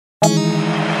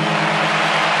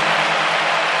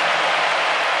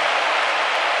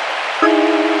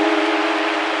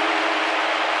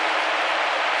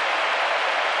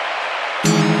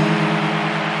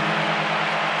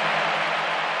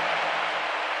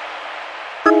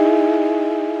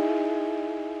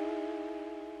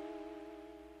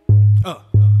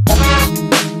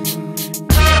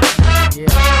Yeah,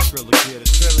 it's really good.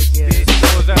 It's really good.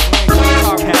 What was that thing we were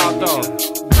talking about though?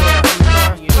 Yeah, from the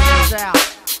north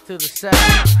to the south.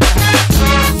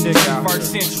 Sick out.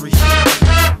 First century.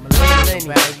 Millennium,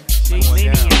 baby.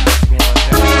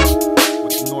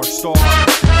 With the North Star,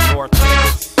 North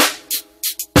Vegas.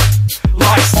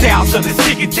 Lifestyles of the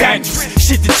sick and dangerous.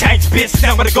 Shit to change, bitch.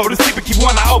 Now I'm gonna go to sleep and keep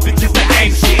one eye open just to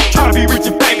aim shit. Tryna be rich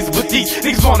and famous, but these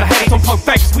niggas wanna hate. Some punk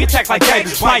fakers, we attack like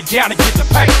gators. Bite down and get the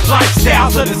pay.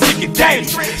 Lifestyles of the sick and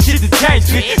dangerous. Shit to change,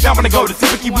 bitch. Now I'm gonna go to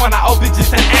sleep and keep one eye open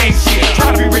just to aim shit.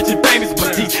 Tryna be rich and famous,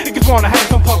 but these niggas wanna hate.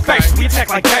 Some punk fakers, we attack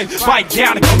like gators. Bite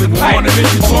down and get the pay. One of it,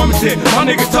 you tormented. My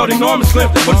niggas told enormous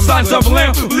slip. But the signs of a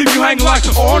lamb will leave you hanging like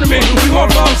an ornament. We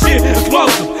want blow shit,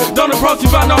 explosive. Don't approach you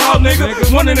by no hoe, nigga.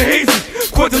 One in the easy.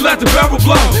 Quick to let the barrel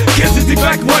blow. Kisses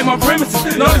evacuate my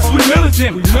premises. Notice we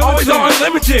militant. Always on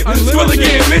unlimited. Really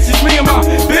getting bitches. Me and my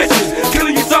bitches.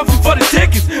 Killing yourself for the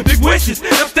tickets. Big wishes.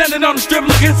 I'm standing on the strip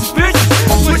looking suspicious.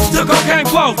 Switches to cocaine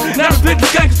flows. Now the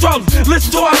bitches can't control us.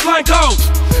 Listen to our slang codes.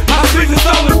 I'm speaking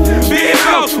stolen. Be it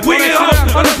hoes. We in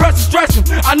hoes. Under pressure stretching.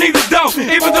 I need the dough.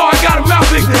 Even though I got a mouth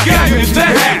big. Yeah, you is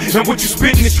that. And what you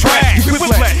spitting is trash. You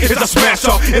whiplash. It's a smash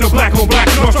off in a black on black.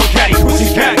 North Shore caddy.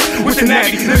 Pushing caddy. With the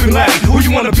natty. Living laddie. Who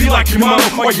you wanna be like your mama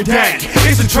or your dad?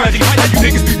 It's a tragedy how you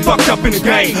niggas be fucked up in the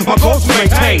game. My goals to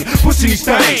maintain, pushing these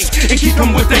things and keep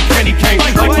them with that candy cane.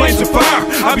 Like flames of fire,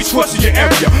 I be scorching your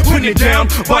area, putting it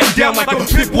down, biting down like a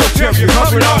pit bull terrier,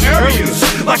 covering all areas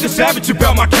like a savage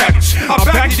about my cabbage. I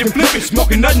back it and flip it,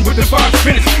 smoking nothing with the fire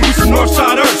finish. We some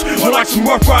Northside Earths, we're like some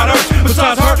rough riders.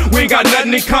 Besides her, we ain't got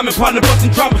nothing in common. Partner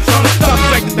busting trumpets, trying to stop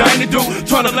like the dying to do,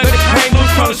 trying to let it hang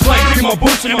loose, trying to slay. Get my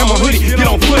boots and my hoodie, get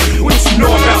on foot. What you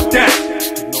know about that?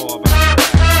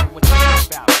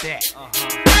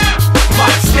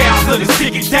 Lifestyles of the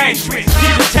sick and dangerous.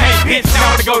 Shit to change, bitch. Now I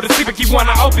wanna go to sleep and keep one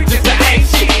eye open just to aim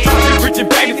shit. Tryna be rich and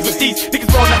famous, but these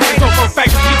niggas wanna hate. So for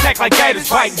fakers, we attack like gators,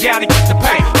 biting down and get the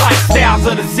pay. Lifestyles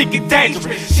of the sick and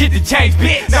dangerous. Shit to change,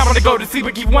 bitch. Now I wanna go to sleep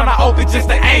and keep one eye open just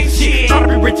to aim shit. Tryna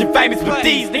be rich and famous, but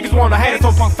these niggas wanna hate.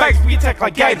 So punk fakers, we attack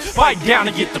like gators, biting down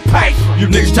and get the pay. You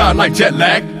niggas tired like jet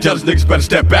lag. Jealous niggas better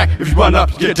step back. If you run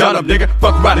up, get done up, nigga.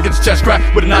 Fuck around and get his chest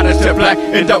cracked with a 9 step black.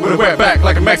 End up with a wear back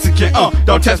like a Mexican.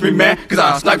 Don't test me, man. Cause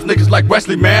I snipe niggas like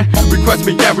Wesley, man. Request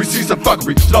me, yeah, receive some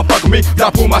fuckery. So don't fuck with me, y'all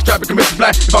pull my strap and commit some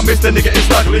black. If I miss that nigga, it's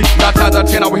luckily 9 times out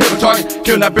of 10, I will hit a target.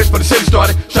 Killing that bitch for the city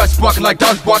started. Shots sparking like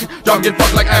dogs barking. Y'all get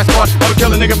fucked like ass barking. I'ma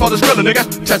kill a nigga for the skrilla, nigga.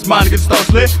 Test mine to get stone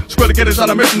slit. Skrilla get us on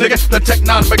a mission, nigga. The tech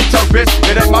 9 make it choke, bitch.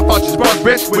 It ain't my fault, she's broke,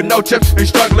 bitch. With no chips,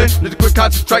 ain't struggling. Need to quit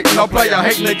concentrating, no play. I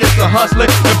hate niggas, the hustling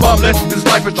and bubbling. This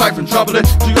life is trifling, troubling.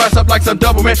 You ass up like some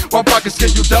doublemint. One pocket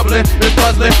skin, you doubling. It's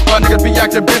puzzling. Why niggas be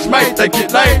acting bitch made? They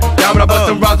get laid. Down when I bust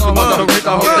them rounds, the ones I don't hit,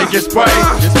 I hope they get sprayed.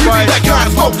 You be that kind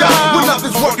of smoke down when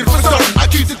nothing's working for certain. I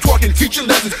keep it twerking, teaching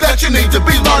lessons that you need to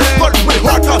be learning. Flirting with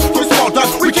hard times, with small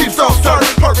times, we keep so certain.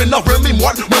 Purring over me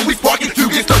more when we spark it,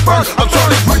 you get to burn. I'm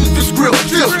turning written this grill,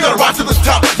 still gotta rise to the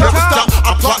top. Never stop,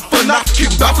 I plot for knots,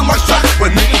 keep bouncing my shot.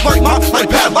 When niggas like mine, like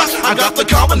padlock, I got the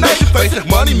combination. Facing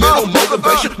money, mental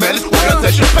motivation, manage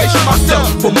organization, patient myself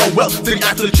for more wealth. Then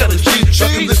after the challenge,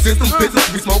 stuck in the system, business,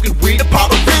 we smoking weed and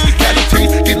popping weed. Catching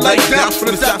teeth, get laid down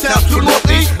from the south town to the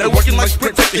northeast. They working like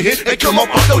sprint, take the hit and come up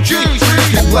off no G's.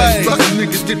 Get played, fucking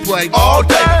niggas get played all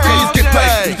day. Please get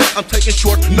paid. I'm taking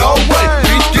short, no way.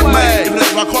 Please get made. If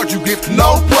that's my card, you get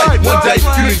no play. One day,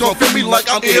 you niggas gon' feel me like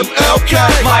I'm MLK.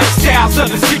 Lifestyles of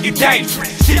the sick and dangerous.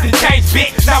 Shit to change,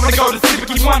 bitch. Now I wanna go to sleep and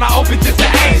keep one eye open just to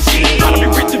aim shit. Tryna be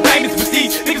rich and famous, but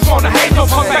these niggas wanna hate. So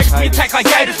punk fakers, we attack like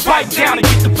gators, bite down and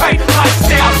get the pay.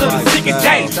 Lifestyles of the sick and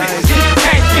dangerous. Shit to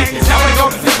change, bitch. Now I wanna go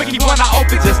to sleep and keep one eye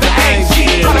open just to aim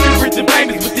shit. Tryna be rich and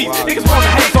famous, but these niggas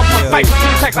wanna hate. So punk fakers, we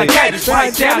attack like gators,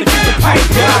 bite down and get the pay.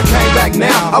 If I came back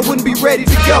now, I wouldn't be ready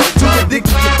to go. Too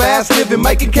addicted to fast living,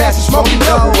 making cash and smoking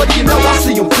dope. What do you know? I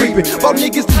see them creeping. Both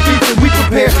niggas to beef and we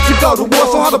prepare to go to war.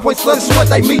 So 100 point sluts is what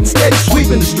they meet. Steady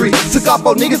sweeping the street. Took off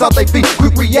both niggas off their feet.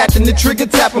 Quick reacting to trigger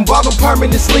tapping. Bought them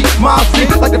permanent sleep. Mob feet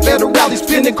like the federal rally.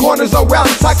 Spinning corners on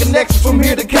rallies. Talking nexus from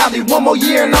here to Cali. One more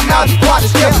year and I'm out as quiet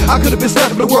as kept. I could have been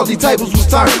stuck if the world, these tables was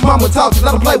turned. Mama taught you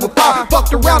let them play with fire.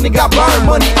 Fucked around and got burned.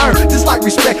 Money earned. Just like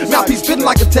respect. Mouthpiece spitting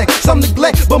like a tech. Some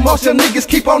neglect. But most your niggas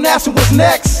keep on asking what's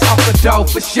next. Off the dough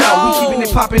for sure. We keeping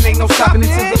it poppin', ain't no stopping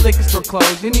until the liquor store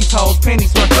closed. And these hoes,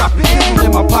 pennies start dropping. People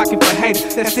in my pocket for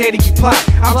haters that steady you plot.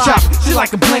 I'm chopping shit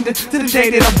like a blender to the day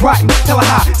that I'm rotting. Hella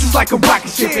high, just like a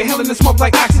rocket ship. Inhaling the smoke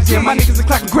like oxygen. My niggas are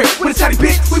clacking grip with a chatty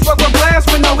bitch. We fuck with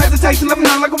blast with no hesitation. Living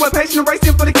on like a wet patient,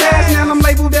 racing for the cash. Now I'm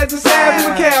labeled as a savage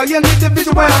with Cal. Young nigga, bitch,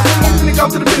 wild. I'm gonna go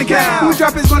to the pinnacle. When we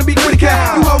drop, it's gonna be critical.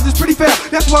 You hoes is pretty fair.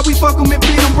 That's why we fuck them and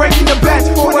beat them, breaking the bats.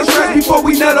 For one stress before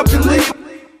we nut up and leave.